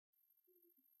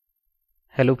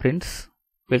Hello friends,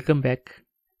 welcome back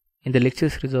in the lecture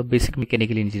series of Basic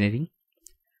Mechanical Engineering.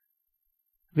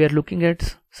 We are looking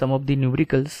at some of the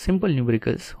numericals, simple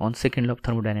numericals on second law of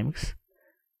thermodynamics,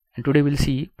 and today we'll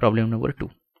see problem number 2.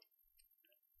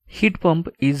 Heat pump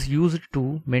is used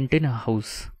to maintain a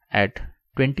house at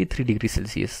 23 degrees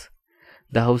Celsius.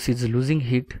 The house is losing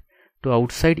heat to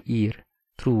outside air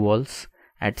through walls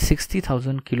at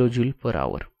 60,000 kilojoule per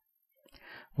hour,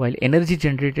 while energy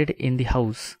generated in the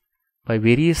house by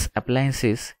various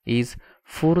appliances is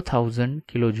 4000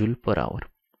 kilojoule per hour.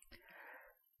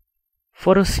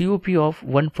 For a COP of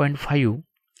 1.5,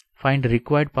 find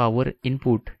required power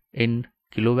input in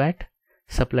kilowatt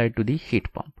supplied to the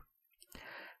heat pump.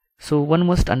 So one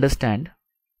must understand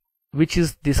which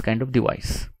is this kind of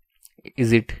device.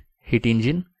 Is it heat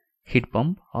engine, heat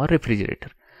pump, or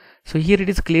refrigerator? So here it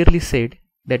is clearly said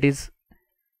that is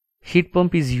heat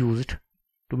pump is used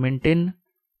to maintain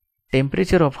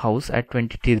temperature of house at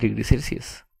 23 degrees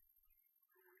Celsius.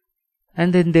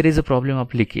 And then there is a problem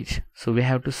of leakage. So we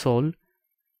have to solve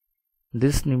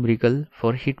this numerical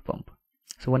for heat pump.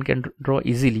 So one can draw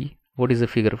easily what is the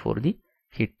figure for the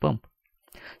heat pump.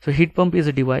 So heat pump is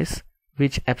a device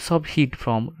which absorbs heat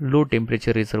from low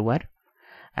temperature reservoir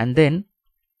and then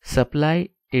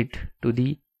supply it to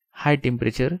the high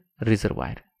temperature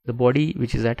reservoir, the body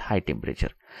which is at high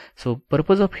temperature. So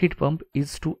purpose of heat pump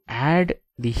is to add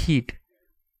the heat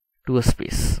to a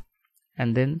space,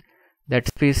 and then that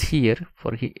space here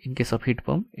for in case of heat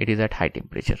pump it is at high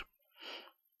temperature.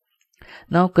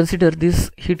 Now consider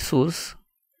this heat source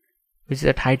which is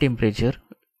at high temperature,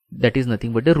 that is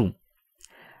nothing but the room,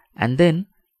 and then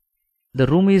the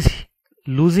room is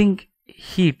losing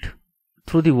heat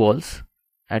through the walls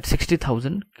at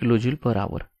 60,000 kilojoule per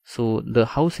hour. So the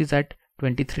house is at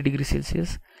 23 degrees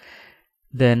Celsius,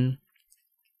 then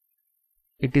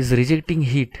it is rejecting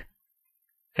heat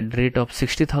at the rate of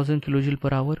 60,000 kilojoule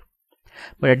per hour,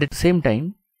 but at the same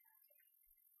time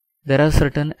there are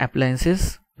certain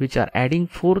appliances which are adding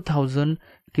 4000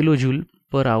 kilojoule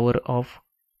per hour of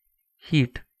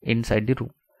heat inside the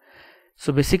room.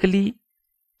 So basically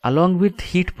along with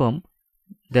heat pump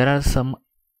there are some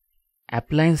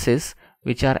appliances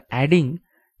which are adding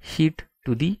heat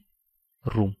to the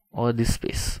room or the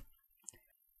space,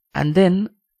 and then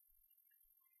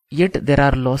yet there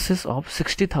are losses of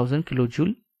 60,000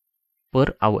 kilojoule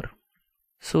per hour.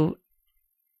 So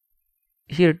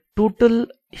here total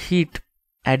heat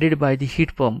added by the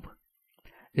heat pump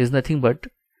is nothing but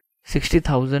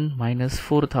 60,000 minus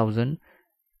 4,000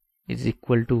 is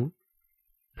equal to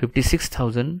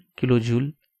 56,000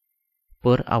 kilojoule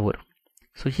per hour.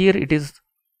 So here it is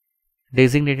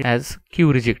designated as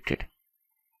Q rejected,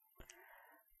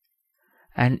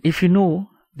 and if you know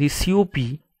the COP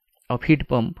of heat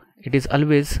pump, it is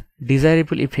always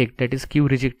desirable effect, that is Q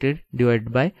rejected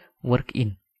divided by work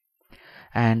in,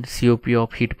 and COP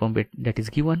of heat pump that is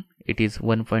given, it is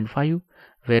 1.5,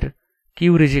 where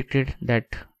Q rejected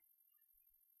that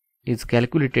is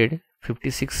calculated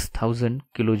 56,000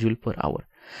 kilojoule per hour.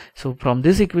 So from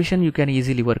this equation you can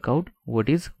easily work out what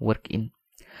is work in.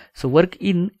 So work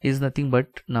in is nothing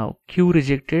but now Q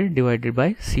rejected divided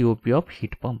by COP of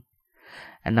heat pump,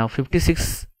 and now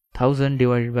 56,000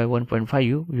 divided by 1.5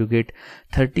 you get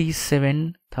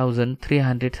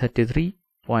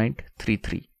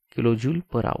 37,333.33 kilojoule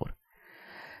per hour.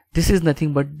 This is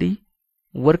nothing but the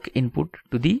work input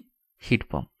to the heat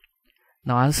pump.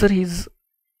 Now answer is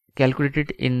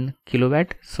calculated in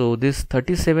kilowatt, so this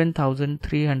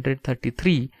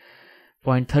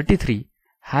 37,333.33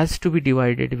 has to be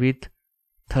divided with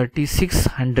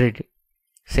 3600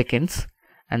 seconds,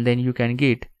 and then you can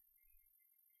get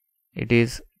it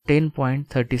is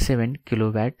 10.37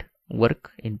 kilowatt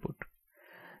work input.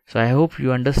 So I hope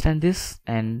you understand this,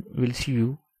 and we'll see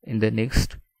you in the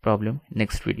next problem,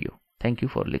 next video. Thank you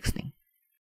for listening.